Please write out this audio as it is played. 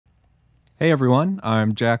Hey everyone,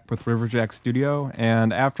 I'm Jack with riverjackstudio,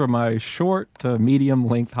 and after my short to medium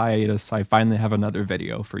length hiatus, I finally have another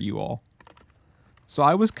video for you all. So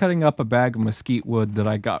I was cutting up a bag of mesquite wood that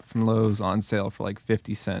I got from Lowe's on sale for like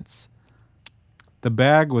 50 cents. The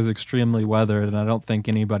bag was extremely weathered, and I don't think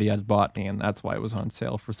anybody had bought me, and that's why it was on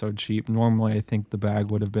sale for so cheap. Normally, I think the bag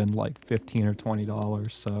would have been like $15 or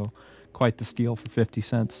 $20, so quite the steal for 50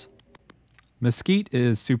 cents. Mesquite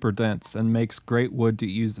is super dense and makes great wood to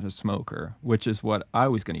use in a smoker, which is what I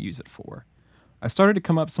was going to use it for. I started to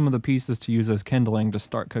come up some of the pieces to use as kindling to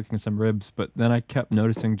start cooking some ribs, but then I kept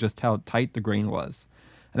noticing just how tight the grain was.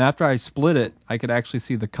 And after I split it, I could actually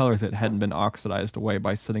see the color that hadn't been oxidized away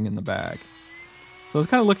by sitting in the bag. So I was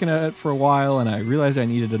kind of looking at it for a while, and I realized I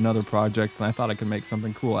needed another project, and I thought I could make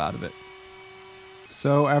something cool out of it.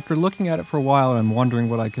 So after looking at it for a while and wondering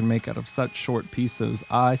what I could make out of such short pieces,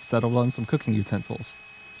 I settled on some cooking utensils.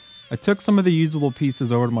 I took some of the usable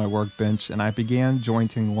pieces over to my workbench and I began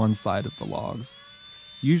jointing one side of the logs.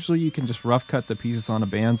 Usually you can just rough cut the pieces on a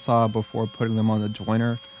bandsaw before putting them on the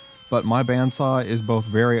joiner, but my bandsaw is both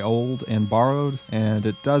very old and borrowed, and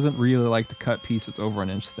it doesn't really like to cut pieces over an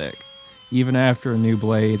inch thick, even after a new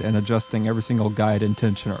blade and adjusting every single guide and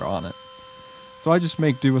tensioner on it. So I just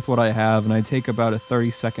make do with what I have, and I take about a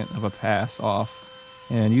 30-second of a pass off,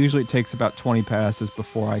 and usually it takes about 20 passes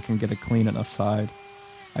before I can get a clean enough side.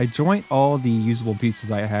 I joint all the usable pieces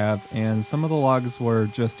I have, and some of the logs were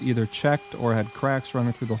just either checked or had cracks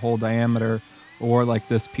running through the whole diameter, or like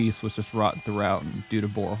this piece was just rotten throughout due to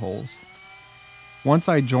bore holes. Once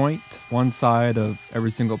I joint one side of every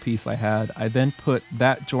single piece I had, I then put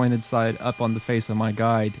that jointed side up on the face of my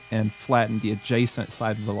guide and flatten the adjacent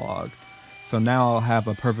side of the log. So now I'll have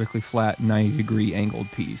a perfectly flat 90-degree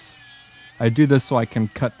angled piece. I do this so I can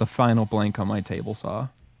cut the final blank on my table saw.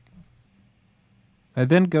 I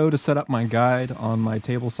then go to set up my guide on my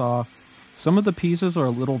table saw. Some of the pieces are a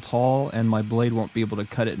little tall and my blade won't be able to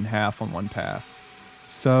cut it in half on one pass.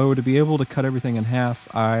 So to be able to cut everything in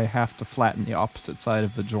half, I have to flatten the opposite side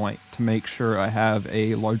of the joint to make sure I have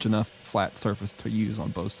a large enough flat surface to use on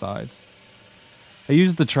both sides. I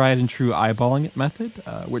use the tried and true eyeballing it method,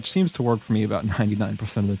 which seems to work for me about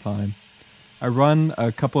 99% of the time. I run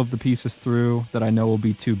a couple of the pieces through that I know will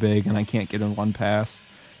be too big and I can't get in one pass.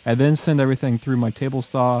 I then send everything through my table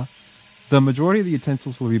saw. The majority of the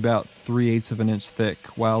utensils will be about 3/8 of an inch thick,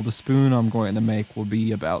 while the spoon I'm going to make will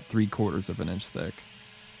be about 3/4 of an inch thick.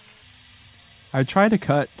 I try to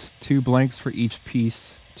cut 2 blanks for each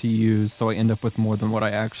piece to use so I end up with more than what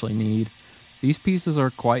I actually need. These pieces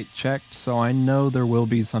are quite checked, so I know there will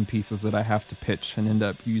be some pieces that I have to pitch and end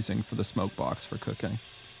up using for the smoke box for cooking.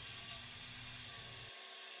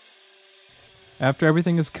 After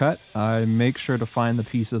everything is cut, I make sure to find the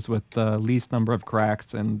pieces with the least number of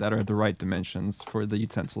cracks and that are the right dimensions for the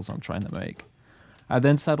utensils I'm trying to make. I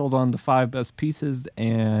then settled on the 5 best pieces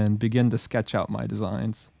and begin to sketch out my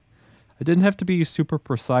designs. It didn't have to be super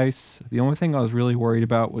precise. The only thing I was really worried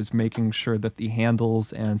about was making sure that the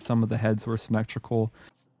handles and some of the heads were symmetrical.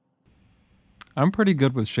 I'm pretty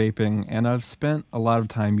good with shaping, and I've spent a lot of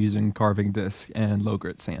time using carving discs and low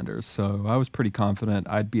grit sanders, so I was pretty confident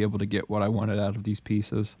I'd be able to get what I wanted out of these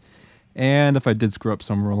pieces. And if I did screw up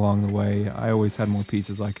somewhere along the way, I always had more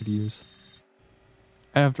pieces I could use.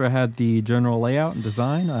 After I had the general layout and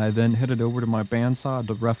design, I then headed over to my bandsaw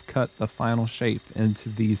to rough cut the final shape into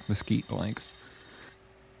these mesquite blanks.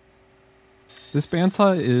 This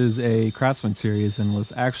bandsaw is a Craftsman series and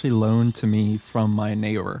was actually loaned to me from my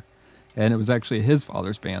neighbor, and it was actually his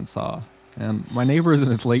father's bandsaw. And my neighbor is in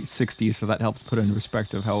his late 60s, so that helps put into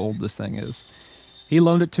perspective how old this thing is. He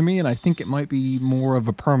loaned it to me, and I think it might be more of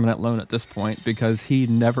a permanent loan at this point because he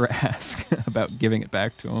never asked about giving it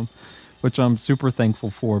back to him, which I'm super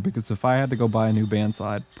thankful for, because if I had to go buy a new bandsaw,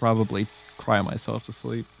 I'd probably cry myself to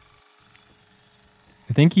sleep.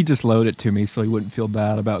 I think he just loaned it to me so he wouldn't feel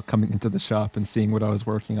bad about coming into the shop and seeing what I was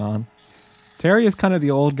working on. Terry is kind of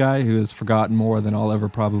the old guy who has forgotten more than I'll ever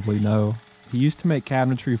probably know. He used to make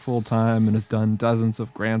cabinetry full-time and has done dozens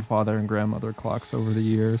of grandfather and grandmother clocks over the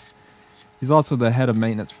years. He's also the head of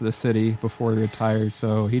maintenance for the city before he retired,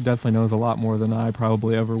 so he definitely knows a lot more than I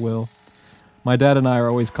probably ever will. My dad and I are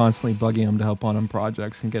always constantly bugging him to help on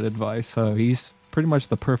projects and get advice, so he's pretty much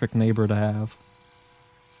the perfect neighbor to have.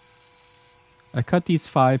 I cut these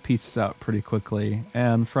 5 pieces out pretty quickly,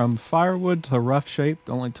 and from firewood to rough shape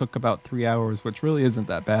only took about 3 hours, which really isn't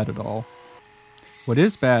that bad at all. What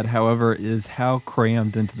is bad, however, is how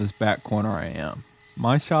crammed into this back corner I am.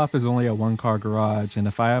 My shop is only a 1-car garage, and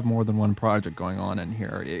if I have more than one project going on in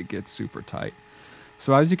here, it gets super tight.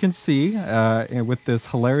 So as you can see, and with this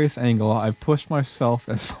hilarious angle, I've pushed myself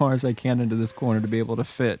as far as I can into this corner to be able to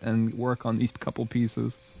fit and work on these couple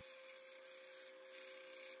pieces.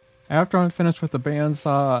 After I'm finished with the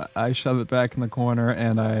bandsaw, I shove it back in the corner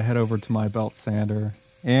and I head over to my belt sander.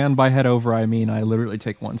 And by head over, I mean I literally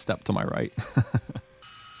take one step to my right.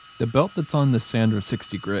 The belt that's on this sander is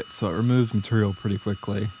 60 grit, so it removes material pretty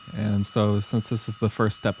quickly. And so since this is the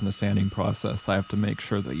first step in the sanding process, I have to make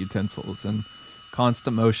sure the utensil is in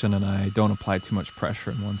constant motion and I don't apply too much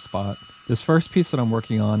pressure in one spot. This first piece that I'm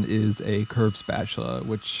working on is a curved spatula,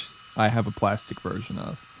 which I have a plastic version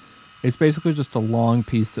of. It's basically just a long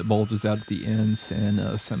piece that bulges out at the ends in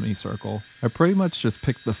a semicircle. I pretty much just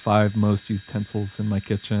picked the 5 most used utensils in my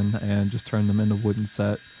kitchen and just turned them into a wooden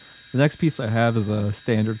set. The next piece I have is a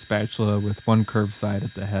standard spatula with one curved side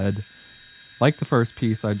at the head. Like the first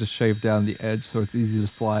piece, I just shaved down the edge so it's easy to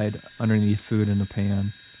slide underneath food in a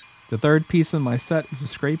pan. The third piece in my set is a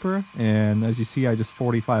scraper, and as you see I just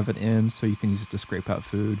 45 it in so you can use it to scrape out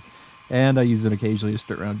food. And I use it occasionally to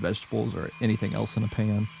stir around vegetables or anything else in a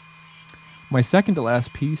pan. My second to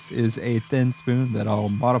last piece is a thin spoon that I'll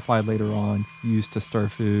modify later on, use to stir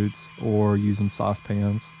foods or use in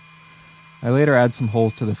saucepans. I later add some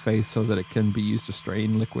holes to the face so that it can be used to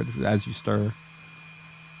strain liquid as you stir.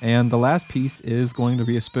 And the last piece is going to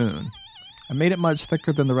be a spoon. I made it much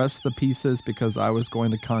thicker than the rest of the pieces because I was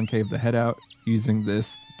going to concave the head out using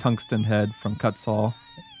this tungsten head from Cutsaw.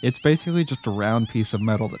 It's basically just a round piece of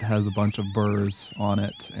metal that has a bunch of burrs on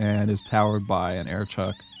it and is powered by an air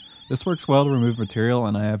chuck. This works well to remove material,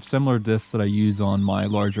 and I have similar discs that I use on my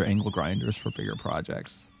larger angle grinders for bigger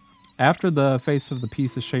projects. After the face of the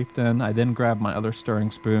piece is shaped in, I then grab my other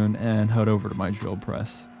stirring spoon and head over to my drill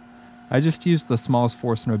press. I just used the smallest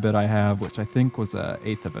Forstner bit I have, which I think was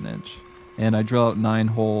 1/8 of an inch, and I drill out 9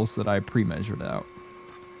 holes that I pre-measured out.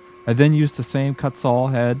 I then use the same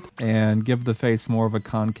Cutsaw head and give the face more of a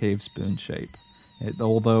concave spoon shape,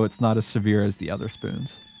 although it's not as severe as the other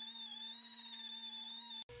spoons.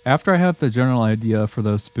 After I have the general idea for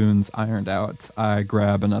those spoons ironed out, I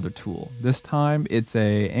grab another tool. This time it's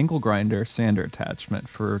a angle grinder sander attachment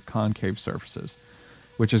for concave surfaces,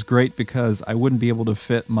 which is great because I wouldn't be able to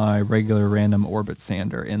fit my regular random orbit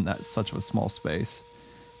sander in such a small space.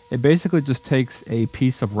 It basically just takes a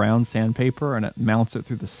piece of round sandpaper and it mounts it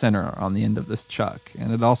through the center on the end of this chuck,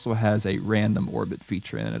 and it also has a random orbit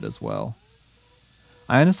feature in it as well.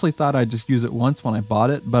 I honestly thought I'd just use it once when I bought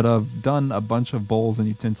it, but I've done a bunch of bowls and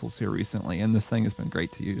utensils here recently, and this thing has been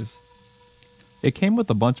great to use. It came with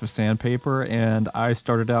a bunch of sandpaper, and I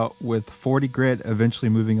started out with 40 grit, eventually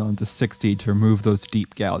moving on to 60 to remove those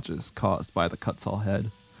deep gouges caused by the Cutsaw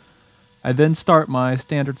head. I then start my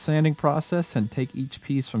standard sanding process and take each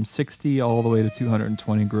piece from 60 all the way to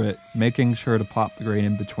 220 grit, making sure to pop the grate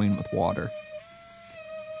in between with water.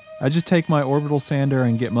 I just take my orbital sander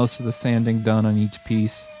and get most of the sanding done on each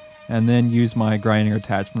piece, and then use my grinding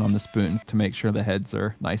attachment on the spoons to make sure the heads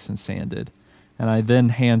are nice and sanded. And I then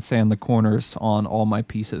hand sand the corners on all my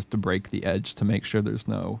pieces to break the edge to make sure there's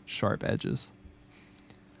no sharp edges.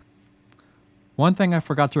 One thing I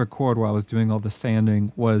forgot to record while I was doing all the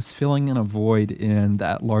sanding was filling in a void in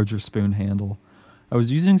that larger spoon handle. I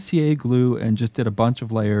was using CA glue and just did a bunch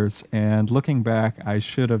of layers, and looking back, I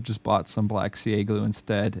should have just bought some black CA glue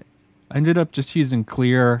instead. I ended up just using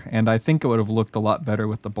clear, and I think it would have looked a lot better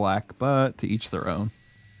with the black, but to each their own.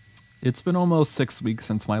 It's been almost 6 weeks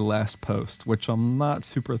since my last post, which I'm not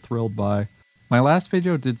super thrilled by. My last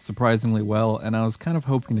video did surprisingly well, and I was kind of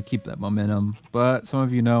hoping to keep that momentum, but some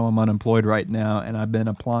of you know I'm unemployed right now, and I've been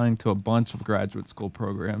applying to a bunch of graduate school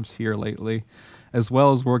programs here lately, as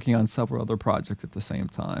well as working on several other projects at the same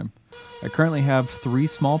time. I currently have 3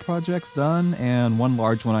 small projects done, and 1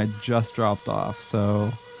 large one I just dropped off,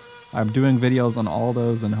 so I'm doing videos on all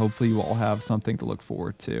those, and hopefully you all have something to look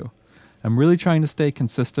forward to. I'm really trying to stay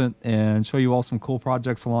consistent and show you all some cool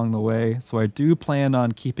projects along the way, so I do plan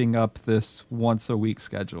on keeping up this once-a-week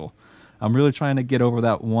schedule. I'm really trying to get over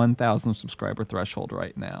that 1,000 subscriber threshold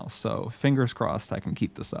right now, so fingers crossed I can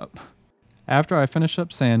keep this up. After I finish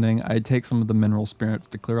up sanding, I take some of the mineral spirits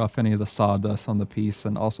to clear off any of the sawdust on the piece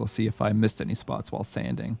and also see if I missed any spots while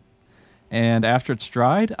sanding. And after it's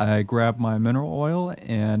dried, I grab my mineral oil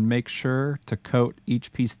and make sure to coat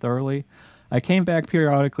each piece thoroughly. I came back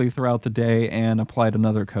periodically throughout the day and applied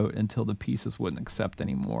another coat until the pieces wouldn't accept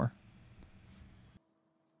anymore.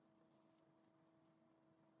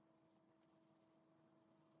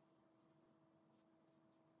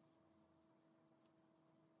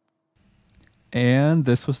 And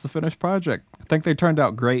this was the finished project. I think they turned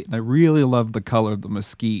out great, and I really love the color of the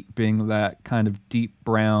mesquite being that kind of deep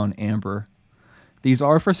brown amber. These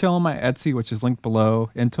are for sale on my Etsy, which is linked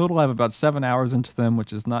below. In total, I have about 7 hours into them,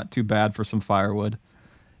 which is not too bad for some firewood.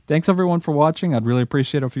 Thanks everyone for watching. I'd really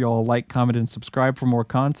appreciate it if you all like, comment, and subscribe for more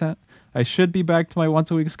content. I should be back to my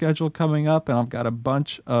once a week schedule coming up, and I've got a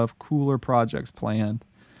bunch of cooler projects planned.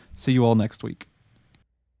 See you all next week.